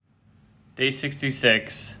Day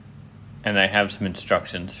 66, and I have some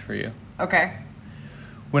instructions for you. Okay.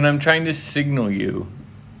 When I'm trying to signal you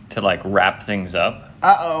to wrap things up,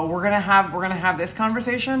 we're gonna have this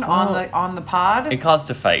conversation on the pod. it caused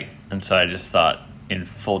a fight, and so I just thought, in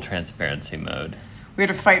full transparency mode, We had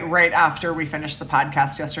a fight right after we finished the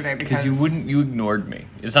podcast yesterday because you ignored me.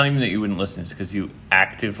 It's not even that you wouldn't listen; it's because you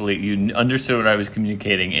understood what I was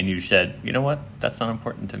communicating, and you said, "You know what? That's not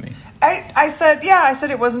important to me." I said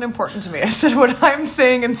it wasn't important to me. I said what I'm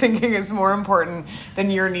saying and thinking is more important than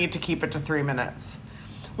your need to keep it to 3 minutes.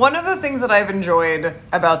 One of the things that I've enjoyed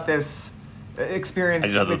about this experience I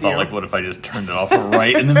just had the with thought, you, what if I just turned it off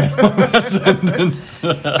right in the middle of that sentence?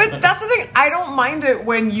 But that's the thing. I don't mind it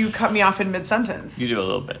when you cut me off in mid-sentence. You do a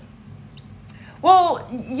little bit. Well,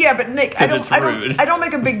 yeah, but Nick, I it's rude. don't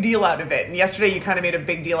make a big deal out of it. And yesterday you kind of made a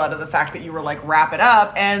big deal out of the fact that you were like, wrap it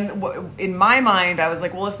up. And in my mind, I was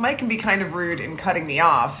like, well, if Mike can be kind of rude in cutting me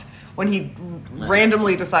off when he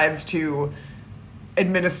randomly decides to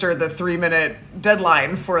administer the 3-minute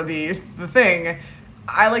deadline for the thing,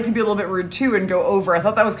 I like to be a little bit rude too and go over. I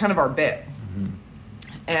thought that was kind of our bit.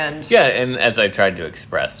 And yeah, and as I tried to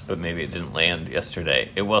express, but maybe it didn't land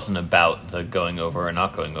yesterday, it wasn't about the going over or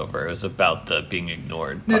not going over. It was about the being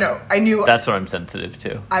ignored. No, I knew. That's what I'm sensitive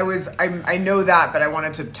to. I know that, but I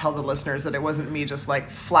wanted to tell the listeners that it wasn't me just like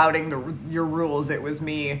flouting your rules. It was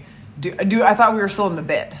me. I thought we were still in the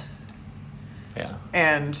bit. Yeah.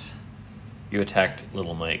 And you attacked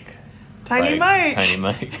little Mike. Tiny Mike. Tiny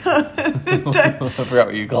Mike. I forgot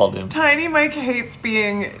what you called him. Tiny Mike hates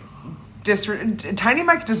being Tiny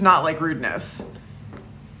Mike does not like rudeness.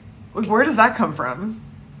 Where does that come from?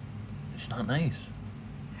 It's not nice.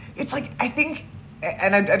 It's like, I think,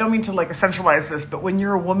 and I don't mean to like essentialize this, but when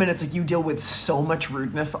you're a woman, it's like you deal with so much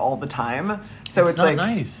rudeness all the time. So it's not like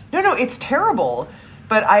nice. No, it's terrible.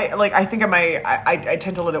 But I think I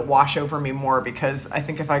tend to let it wash over me more because I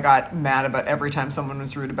think if I got mad about every time someone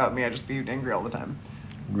was rude about me, I'd just be angry all the time.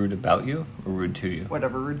 Rude about you or rude to you?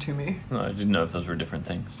 Whatever, rude to me. No, I didn't know if those were different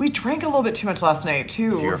things. We drank a little bit too much last night,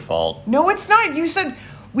 too. It's your fault. No, it's not. You said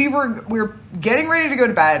we were getting ready to go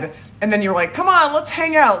to bed, and then you were like, come on, let's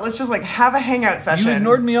hang out. Let's just, have a hangout session. You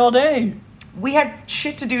ignored me all day. We had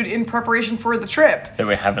shit to do in preparation for the trip. That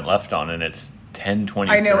we haven't left on, and it's 10:23.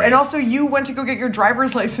 I know, and also you went to go get your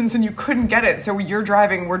driver's license, and you couldn't get it, so we're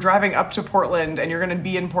driving up to Portland, and you're going to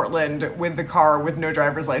be in Portland with the car with no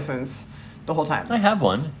driver's license the whole time. I have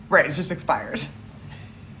one. Right, it's just expired.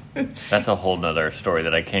 That's a whole nother story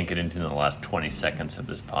that I can't get into in the last 20 seconds of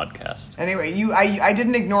this podcast. Anyway, I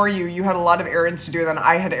didn't ignore you. You had a lot of errands to do, and then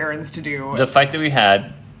I had errands to do. The fight that we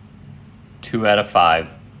had, 2 out of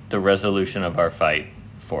 5. The resolution of our fight,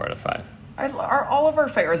 4 out of 5. All of our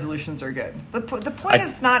fight resolutions are good. The point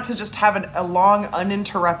is not to just have a long,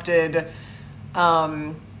 uninterrupted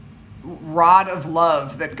rod of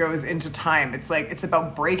love that goes into time. It's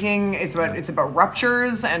about breaking. It's about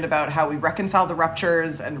ruptures and about how we reconcile the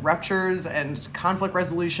ruptures and conflict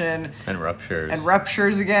resolution and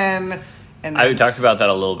ruptures again. And I talked about that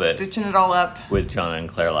a little bit, stitching it all up with John and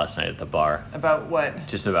Claire last night at the bar. About what?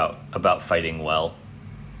 Just about fighting well.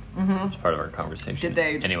 Mm-hmm. It's part of our conversation. Did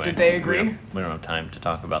they agree? We don't have time to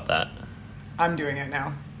talk about that. I'm doing it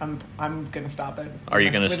now. I'm gonna stop it. Are you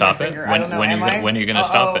gonna stop it? I don't know. When are you gonna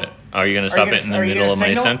stop it? Are you gonna stop it in the middle of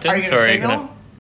my sentence? Are you gonna signal?